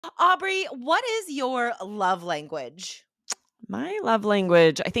Aubrey, what is your love language? My love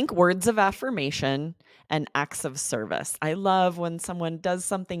language, I think words of affirmation and acts of service. I love when someone does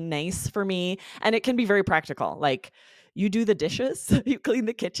something nice for me, and it can be very practical. Like, you do the dishes, you clean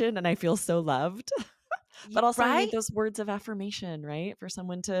the kitchen, and I feel so loved. But also, I need Right? those words of affirmation, right? For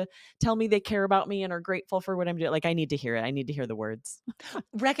someone to tell me they care about me and are grateful for what I'm doing. Like, I need to hear it. I need to hear the words.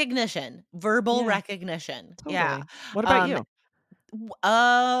 Recognition, verbal Yeah, recognition. Yeah. totally. What about Um, you?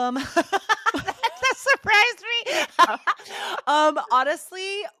 that surprised me. Oh,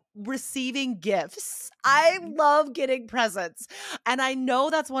 Honestly, receiving gifts. I love getting presents. And I know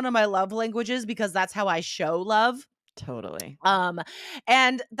that's one of my love languages because that's how I show love. totally. Um,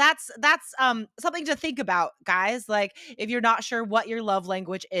 and that's something to think about, guys. Like, if you're not sure what your love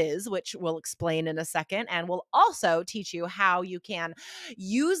language is, which we'll explain in a second, and we'll also teach you how you can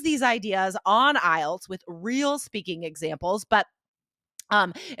use these ideas on IELTS with real speaking examples. But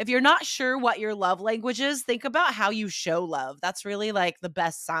if you're not sure what your love language is, think about how you show love. That's really like the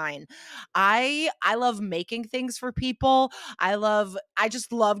best sign. I love making things for people. I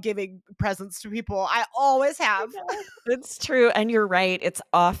just love giving presents to people. I always I have. know. It's true, and you're right. It's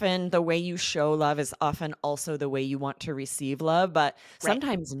often the way you show love is often also the way you want to receive love, but Right.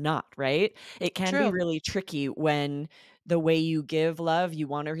 sometimes not, right? It can be True. really tricky when the way you give love, you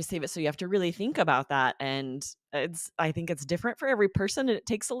want to receive it, so you have to really think about that, and I think it's different for every person, and it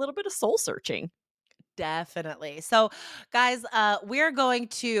takes a little bit of soul searching. Definitely. So, guys, we're going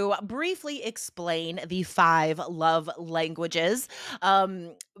to briefly explain the five love languages.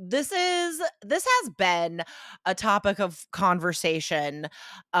 This has been a topic of conversation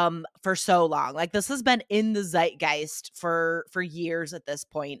for so long. Like, this has been in the zeitgeist for years at this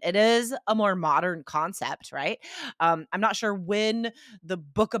point. It is a more modern concept, right? I'm not sure when the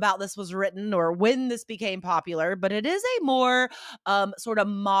book about this was written or when this became popular, but it is a more sort of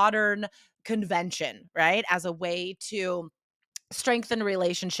modern convention, right? As a way to strengthen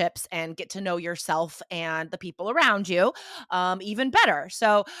relationships and get to know yourself and the people around you even better.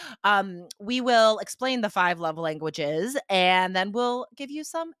 So, we will explain the five love languages and then we'll give you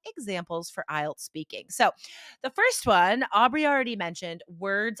some examples for IELTS speaking. So, the first one, Aubrey already mentioned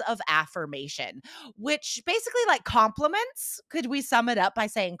words of affirmation, which basically like compliments. Could we sum it up by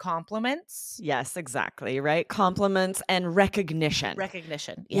saying compliments? Yes, exactly, right? Compliments and recognition.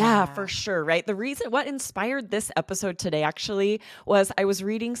 Recognition. Yeah, for Yeah. sure, right? The reason what inspired this episode today actually was I was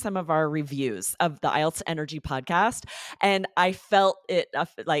reading some of our reviews of the IELTS Energy podcast, and I felt it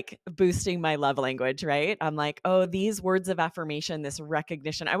like boosting my love language, right? I'm like, oh, these words of affirmation, this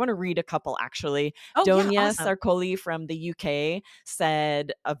recognition. I want to read a couple actually. Oh, yeah. Donia Awesome. Sarkoli from the UK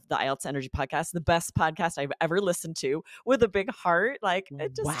said of the IELTS Energy podcast, the best podcast I've ever listened to with a big heart. Like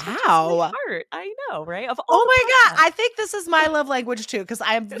it just touches my Wow. heart. I know, right? Of all Oh the my god, podcasts. I think this is my love language too, because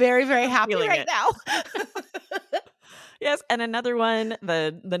I am very, very I'm happy feeling right it. now. Yes, and another one,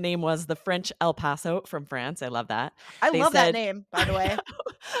 the name was the French El Paso from France. I love that. I They love that said name, by I the way.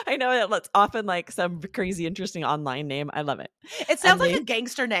 know, I know that's often like some crazy interesting online name. I love it. It sounds And like they a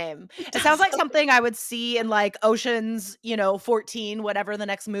gangster name. it It sounds does like something I would see in, like, Ocean's, 14, whatever the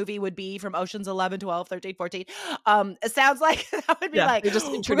next movie would be from Ocean's 11, 12, 13, 14. It sounds like that would be yeah, like, they just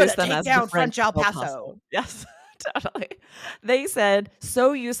 "We're gonna introduced them take as the down French French El El Paso. Paso." Yes, totally. They said,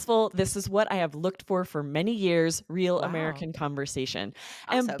 "So useful. This is what I have looked for many years, real Wow. American conversation."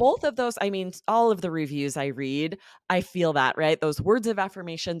 And Awesome. both of those, I mean, all of the reviews I read, I feel that, right? Those words of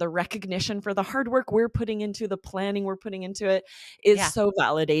affirmation, the recognition for the hard work we're putting into, the planning we're putting into it is Yeah. so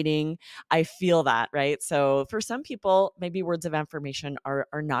validating. I feel that, right? So for some people, maybe words of affirmation are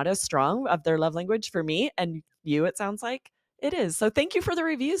not as strong of their love language. For me and you, it sounds like it is. So thank you for the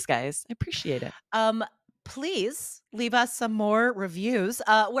reviews, guys. I appreciate it. Um, Please leave us some more reviews.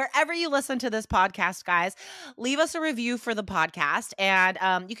 Wherever you listen to this podcast, guys, leave us a review for the podcast. And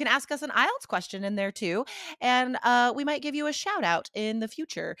you can ask us an IELTS question in there too. And we might give you a shout out in the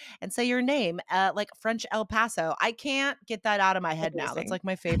future and say your name, like French El Paso. I can't get that out of my head now. That's Amazing. like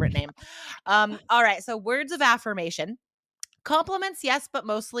my favorite name. All right. So, words of affirmation. Compliments, yes, but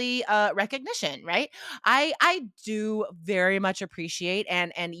mostly recognition, right? I do very much appreciate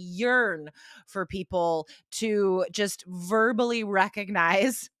and yearn for people to just verbally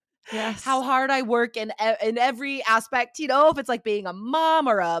recognize how Yes. hard I work in every aspect, if it's like being a mom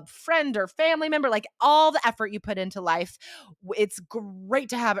or a friend or family member, like all the effort you put into life, it's great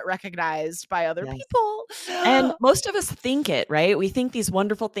to have it recognized by other Yes. people. And most of us think it, right? We think these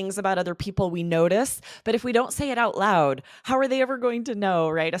wonderful things about other people we notice, but if we don't say it out loud, how are they ever going to know,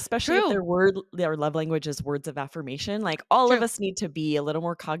 right? Especially if True, their love language is words of affirmation. Like all of true. us need to be a little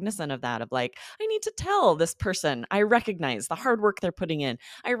more cognizant of that, of like, I need to tell this person I recognize the hard work they're putting in.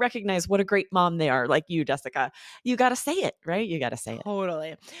 I recognize what a great mom they are, like you, Jessica. You got to say it, right? You got to say it.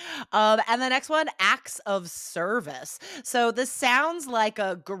 Totally. And the next one, acts of service. So this sounds like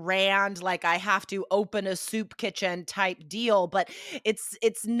a grand, like I have to open a soup kitchen type deal, but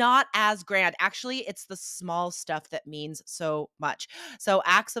it's not as grand. Actually, it's the small stuff that means so much. So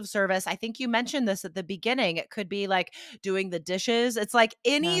acts of service, I think you mentioned this at the beginning. It could be like doing the dishes. It's like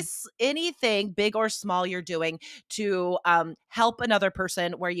Yeah. anything big or small you're doing to help another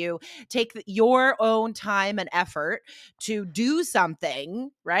person, where you take your own time and effort to do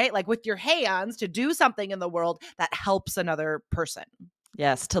something, right? Like with your hands, to do something in the world that helps another person.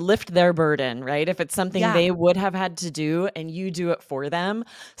 Yes, to lift their burden, right? If it's something Yeah, they would have had to do and you do it for them,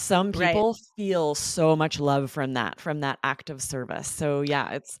 some right. people feel so much love from that act of service. So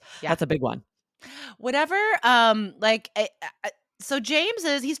yeah, Yeah. that's a big one. Whatever, so James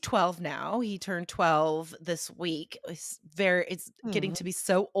he's 12 now. He turned 12 this week. It's getting Mhm. to be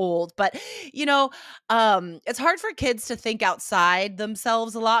so old, but it's hard for kids to think outside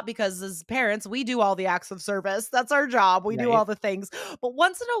themselves a lot, because as parents, we do all the acts of service. That's our job. We do Right. all the things. But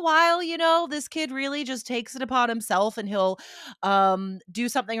once in a while, this kid really just takes it upon himself, and he'll do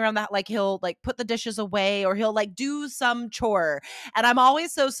something around that, like he'll like put the dishes away, or he'll like do some chore, and I'm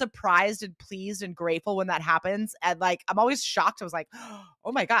always so surprised and pleased and grateful when that happens. And like, I'm always shocked. I was like,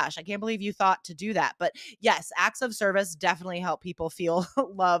 oh my gosh, I can't believe you thought to do that. But yes, acts of service definitely help people feel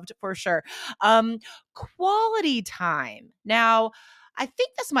loved, for sure. Um, Quality time. Now, I think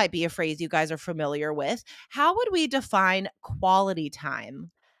this might be a phrase you guys are familiar with. How would we define quality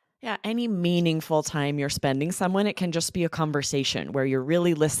time? Yeah, any meaningful time you're spending someone, it can just be a conversation where you're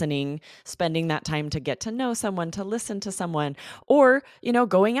really listening, spending that time to get to know someone, to listen to someone, or,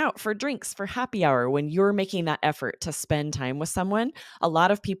 going out for drinks, for happy hour. When you're making that effort to spend time with someone, a lot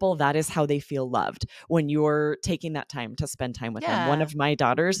of people, that is how they feel loved when you're taking that time to spend time with them. One Yeah. of my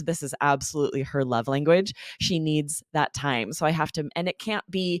daughters, this is absolutely her love language. She needs that time. So I have to, and it can't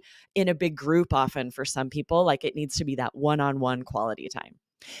be in a big group often for some people. Like it needs to be that one on one quality time.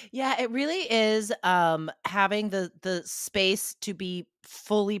 Yeah, it really is having the space to be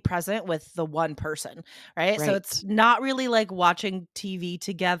fully present with the one person, right? So it's Right. not really like watching TV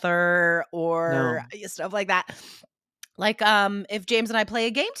together or No, stuff like that. Like if James and I play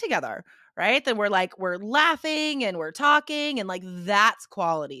a game together, right? Then we're laughing and we're talking, and like that's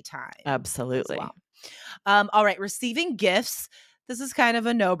quality time as well. absolutely. All right, receiving gifts. This is kind of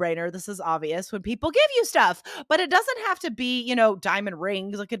a no-brainer. This is obvious when people give you stuff, but it doesn't have to be, diamond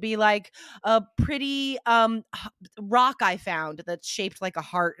rings. It could be like a pretty rock I found that's shaped like a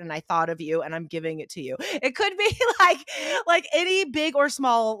heart, and I thought of you and I'm giving it to you. It could be like any big or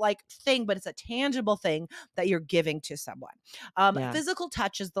small like thing, but it's a tangible thing that you're giving to someone. Yeah. Physical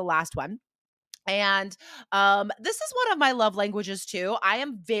touch is the last one. And this is one of my love languages too.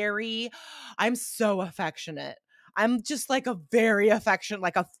 I'm so affectionate. I'm just like a very affectionate,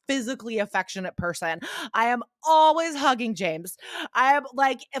 like a physically affectionate person. I am always hugging James. I am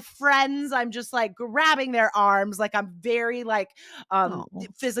like friends. I'm just like grabbing their arms. Like I'm very like Oh.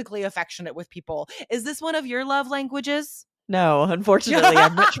 physically affectionate with people. Is this one of your love languages? No, unfortunately,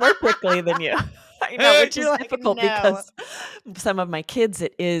 I'm much more prickly than you. I know, which You're is like, difficult no. because some of my kids,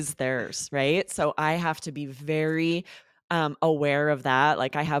 it is theirs, right? So I have to be very aware of that.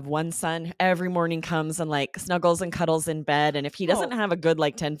 Like I have one son every morning comes and like snuggles and cuddles in bed. And if he doesn't Oh, have a good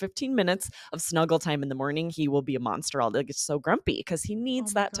like 10, 15 minutes of snuggle time in the morning, he will be a monster. I'll get so grumpy because he oh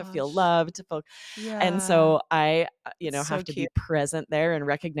needs my that to feel gosh. loved, to feel. And Yeah. so I, It's so have to be cute. present there and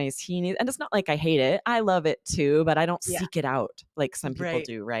recognize he needs, and it's not like I hate it. I love it too, but I don't Yeah. seek it out like some people Right.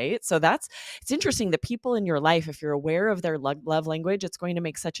 do, right? So it's interesting. The people in your life, if you're aware of their love language, it's going to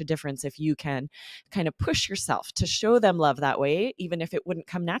make such a difference if you can kind of push yourself to show them love that way, even if it wouldn't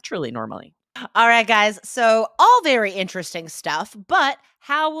come naturally normally. All right, guys. So, all very interesting stuff, but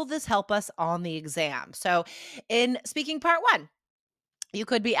how will this help us on the exam? So, in speaking part one, you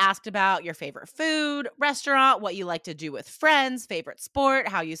could be asked about your favorite food, restaurant, what you like to do with friends, favorite sport,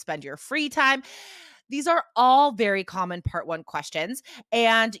 how you spend your free time. These are all very common part one questions,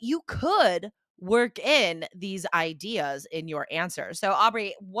 and you could work in these ideas in your answer. So,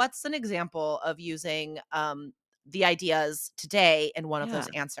 Aubrey, what's an example of using the ideas today in one of Yeah. those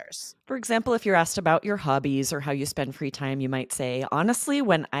answers. For example, if you're asked about your hobbies or how you spend free time, you might say, honestly,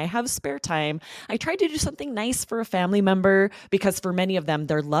 when I have spare time, I try to do something nice for a family member because for many of them,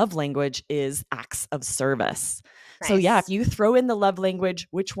 their love language is acts of service. So, yeah, if Nice. you throw in the love language,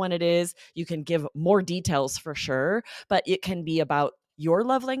 which one it is, you can give more details for sure, but it can be about your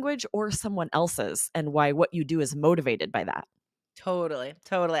love language or someone else's and why what you do is motivated by that. Totally,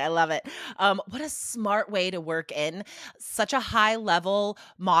 totally. I love it. What a smart way to work in such a high level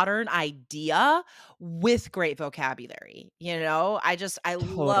modern idea with great vocabulary. I love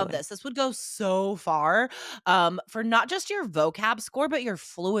Totally. this. This would go so far for not just your vocab score, but your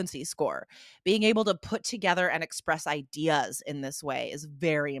fluency score. Being able to put together and express ideas in this way is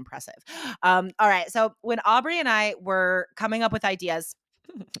very impressive. All right. So when Aubrey and I were coming up with ideas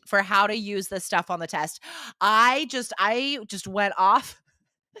for how to use this stuff on the test. I just went off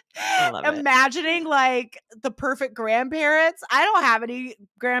I love it. imagining like the perfect grandparents. I don't have any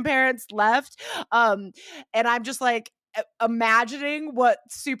grandparents left. Um and I'm just like imagining what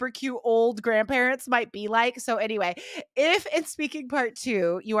super cute old grandparents might be like. So anyway, if in speaking part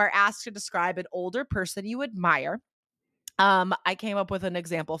 2 you are asked to describe an older person you admire, I came up with an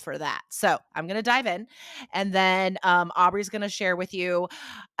example for that. So I'm going to dive in. And then Aubrey's going to share with you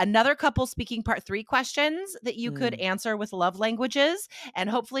another couple speaking part 3 questions that you could Mm. answer with love languages. And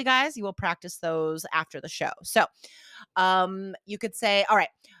hopefully, guys, you will practice those after the show. So you could say, all right,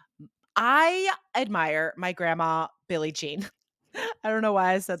 I admire my grandma, Billie Jean. I don't know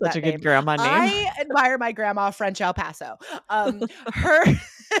why I said Such that a good name. grandma name. I admire my grandma, French El Paso. Her.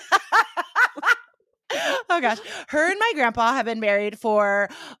 Oh gosh. Her and my grandpa have been married for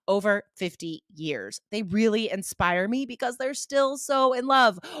over 50 years. They really inspire me because they're still so in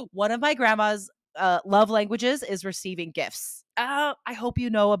love. One of my grandma's love languages is receiving gifts. I hope you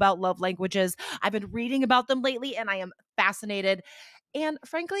know about love languages. I've been reading about them lately and I am fascinated and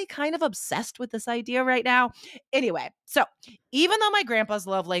frankly kind of obsessed with this idea right now. Anyway, so even though my grandpa's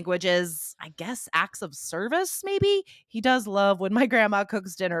love language is, I guess, acts of service, maybe, he does love when my grandma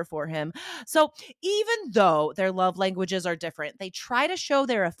cooks dinner for him. So even though their love languages are different, they try to show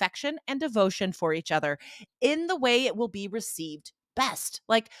their affection and devotion for each other in the way it will be received best.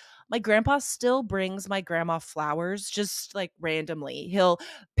 Like my grandpa still brings my grandma flowers just like randomly. He'll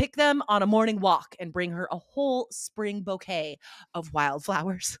pick them on a morning walk and bring her a whole spring bouquet of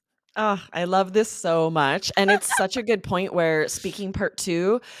wildflowers. Oh, I love this so much. And it's such a good point where speaking part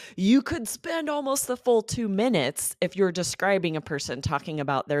 2, you could spend almost the full 2 minutes if you're describing a person talking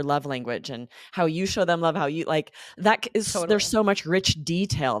about their love language and how you show them love, how you like there's Totally. so much rich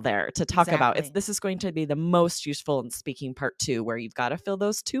detail there to talk about. Exactly. This is going to be the most useful in speaking part 2 where you've got to fill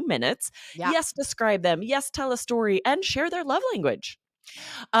those 2 minutes. Yeah. Yes, describe them. Yes, tell a story and share their love language.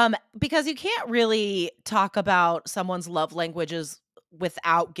 Because you can't really talk about someone's love languages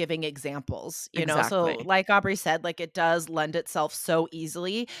without giving examples. So Exactly. like Aubrey said, like it does lend itself so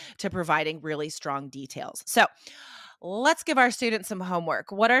easily to providing really strong details. So let's give our students some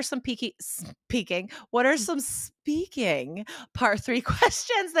homework. What are some what are some speaking part 3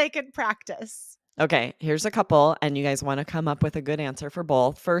 questions they can practice? Okay, here's a couple, and you guys want to come up with a good answer for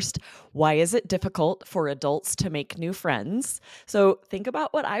both. First, why is it difficult for adults to make new friends? So, think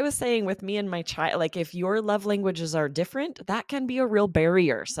about what I was saying with me and my child. Like, if your love languages are different, that can be a real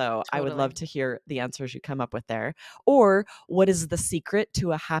barrier. So, I would love Totally. to hear the answers you come up with there. Or, what is the secret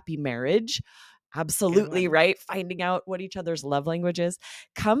to a happy marriage? Good Absolutely, one. right? Finding out what each other's love language is.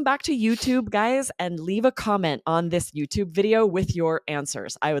 Come back to YouTube, guys, and leave a comment on this YouTube video with your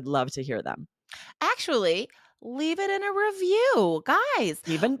answers. I would love to hear them. Actually, leave it in a review. Guys,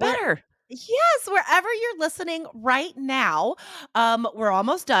 Even we're better. yes, wherever you're listening right now. We're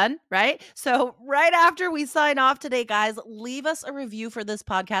almost done, right? So right after we sign off today, guys, leave us a review for this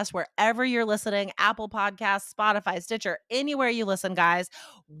podcast wherever you're listening, Apple Podcasts, Spotify, Stitcher, anywhere you listen, guys.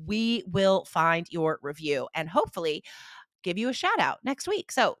 We will find your review and hopefully give you a shout out next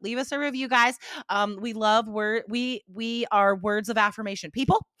week. So leave us a review, guys. We love we are words of affirmation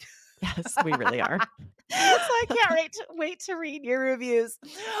people. Yes, we really are. So I can't wait to read your reviews.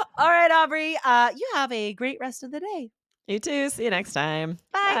 All right, Aubrey. You have a great rest of the day. You too. See you next time.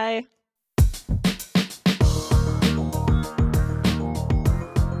 Bye. Bye.